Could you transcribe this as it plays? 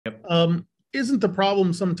Yep. Isn't the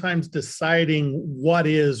problem sometimes deciding what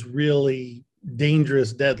is really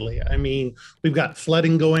dangerous, deadly? I mean, we've got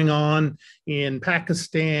flooding going on in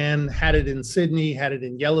Pakistan, had it in Sydney, had it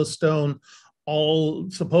in Yellowstone,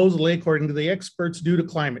 all supposedly, according to the experts, due to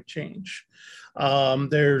climate change.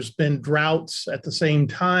 There's been droughts at the same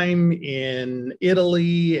time in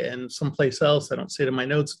Italy and someplace else. I don't see it in my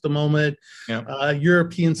notes at the moment. Yeah.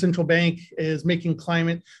 European Central Bank is making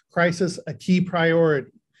climate crisis a key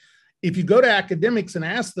priority. If you go to academics and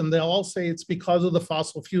ask them, they'll all say it's because of the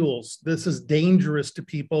fossil fuels. This is dangerous to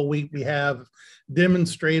people. We have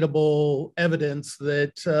demonstrable evidence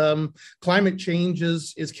that climate change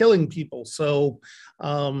is killing people. So,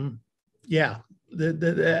 yeah,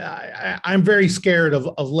 I'm very scared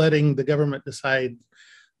of letting the government decide,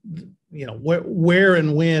 where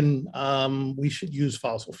and when we should use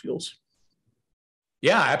fossil fuels.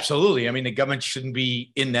 Yeah, absolutely. I mean, the government shouldn't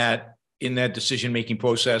be in that decision-making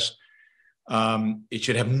process. It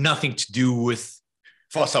should have nothing to do with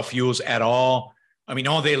fossil fuels at all. I mean,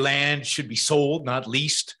 all their land should be sold, not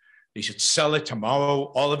leased. They should sell it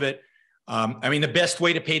tomorrow, all of it. I mean, the best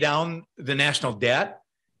way to pay down the national debt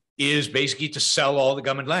is basically to sell all the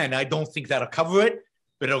government land. I don't think that'll cover it,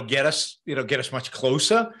 but it'll get us much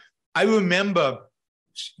closer. I remember,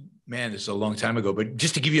 man, this is a long time ago, but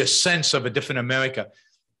just to give you a sense of a different America,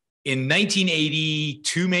 in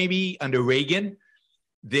 1982, maybe under Reagan,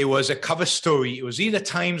 there was a cover story. It was either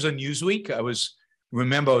Times or Newsweek. I was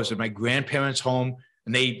at my grandparents' home,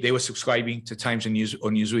 and they were subscribing to Times or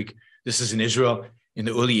Newsweek. This is in Israel in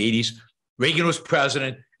the early 80s. Reagan was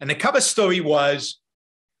president, and the cover story was,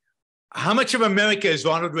 how much of America is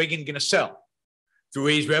Ronald Reagan going to sell to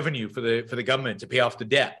raise revenue for the government to pay off the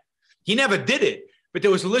debt? He never did it, but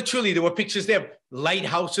there were pictures there of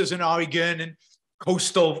lighthouses in Oregon and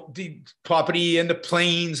coastal property in the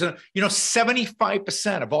plains.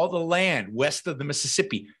 75% of all the land west of the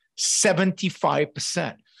Mississippi,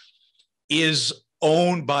 75% is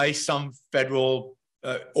owned by some federal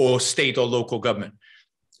or state or local government.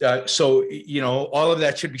 So all of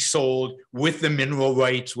that should be sold with the mineral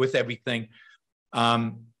rights, with everything.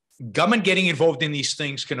 Government getting involved in these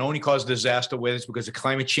things can only cause disaster, whether it's because of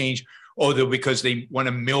climate change or because they want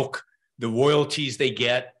to milk the royalties they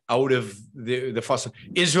get out of the fossil.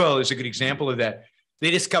 Israel is a good example of that. They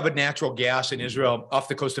discovered natural gas in Israel, off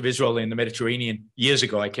the coast of Israel in the Mediterranean years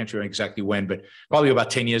ago. I can't remember exactly when, but probably about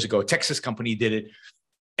 10 years ago. A Texas company did it.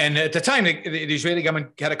 And at the time, the Israeli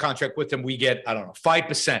government had a contract with them. We get,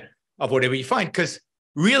 5% of whatever you find. Because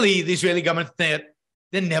really, the Israeli government, they're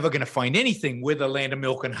never going to find anything with a land of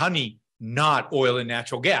milk and honey, not oil and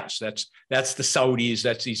natural gas. That's the Saudis.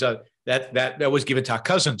 That's these that was given to our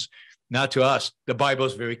cousins, not to us. The Bible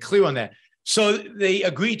is very clear on that. So they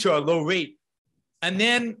agreed to a low rate. And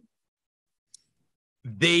then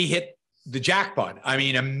they hit the jackpot. I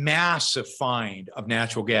mean, a massive find of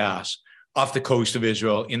natural gas off the coast of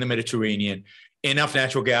Israel in the Mediterranean, enough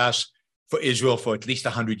natural gas for Israel for at least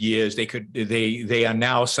 100 years. They are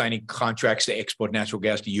now signing contracts to export natural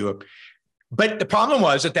gas to Europe. But the problem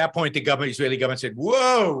was, at that point, the Israeli government said,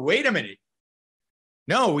 whoa, wait a minute.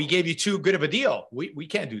 No, we gave you too good of a deal. We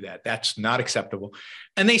can't do that. That's not acceptable.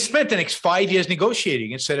 And they spent the next 5 years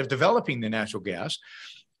negotiating instead of developing the natural gas.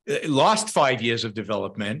 Lost 5 years of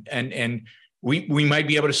development, and we might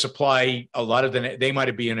be able to supply a lot of they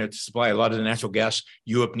might be able to supply a lot of the natural gas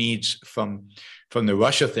Europe needs from the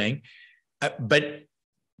Russia thing. But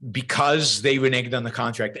because they reneged on the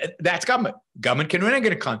contract, that's government. Government can renege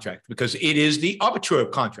on a contract because it is the arbiter of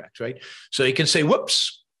contracts, right? So they can say,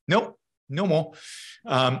 whoops, no more.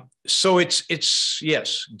 So it's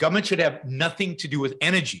yes, government should have nothing to do with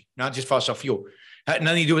energy, not just fossil fuel.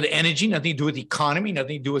 Nothing to do with energy, nothing to do with the economy,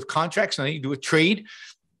 nothing to do with contracts, nothing to do with trade.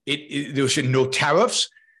 There should no tariffs.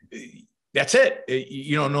 That's it.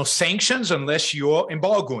 No sanctions unless you're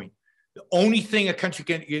embargoing. The only thing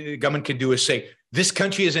a government can do is say, this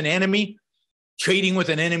country is an enemy. Trading with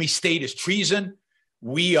an enemy state is treason.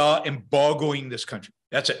 We are embargoing this country.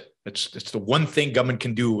 That's it. That's the one thing government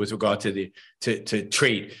can do with regard to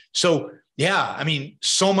trade. So, yeah, I mean,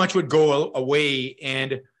 so much would go away.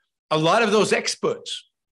 And a lot of those experts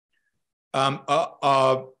have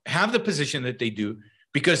the position that they do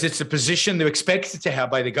because it's the position they're expected to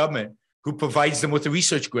have by the government, who provides them with the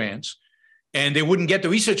research grants. And they wouldn't get the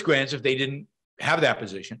research grants if they didn't have that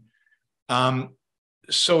position.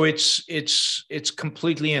 So it's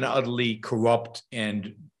completely and utterly corrupt,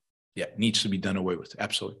 and needs to be done away with.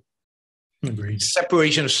 Absolutely. Agreed.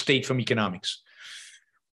 Separation of state from economics.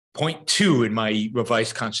 Point 2 in my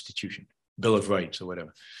revised constitution, Bill of Rights or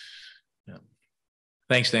whatever. Yeah.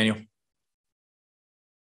 Thanks, Daniel.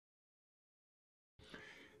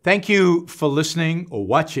 Thank you for listening or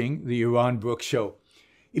watching the Yaron Brook Show.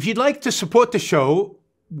 If you'd like to support the show,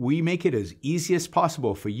 we make it as easy as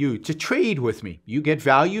possible for you to trade with me. You get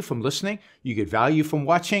value from listening. You get value from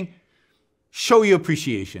watching. Show your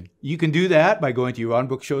appreciation. You can do that by going to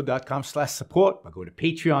yaronbrookshow.com/support, by going to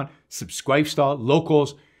Patreon, Subscribestar,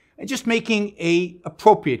 Locals, and just making a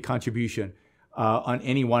appropriate contribution on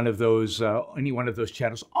any one of those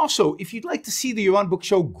channels. Also, if you'd like to see the Yaron Brook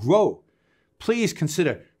Show grow, please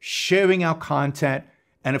consider sharing our content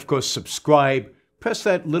and, of course, subscribe. Press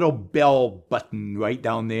that little bell button right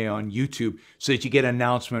down there on YouTube so that you get an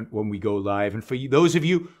announcement when we go live. And for those of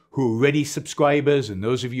you who are already subscribers and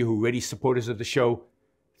those of you who are already supporters of the show,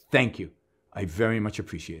 thank you. I very much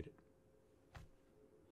appreciate it.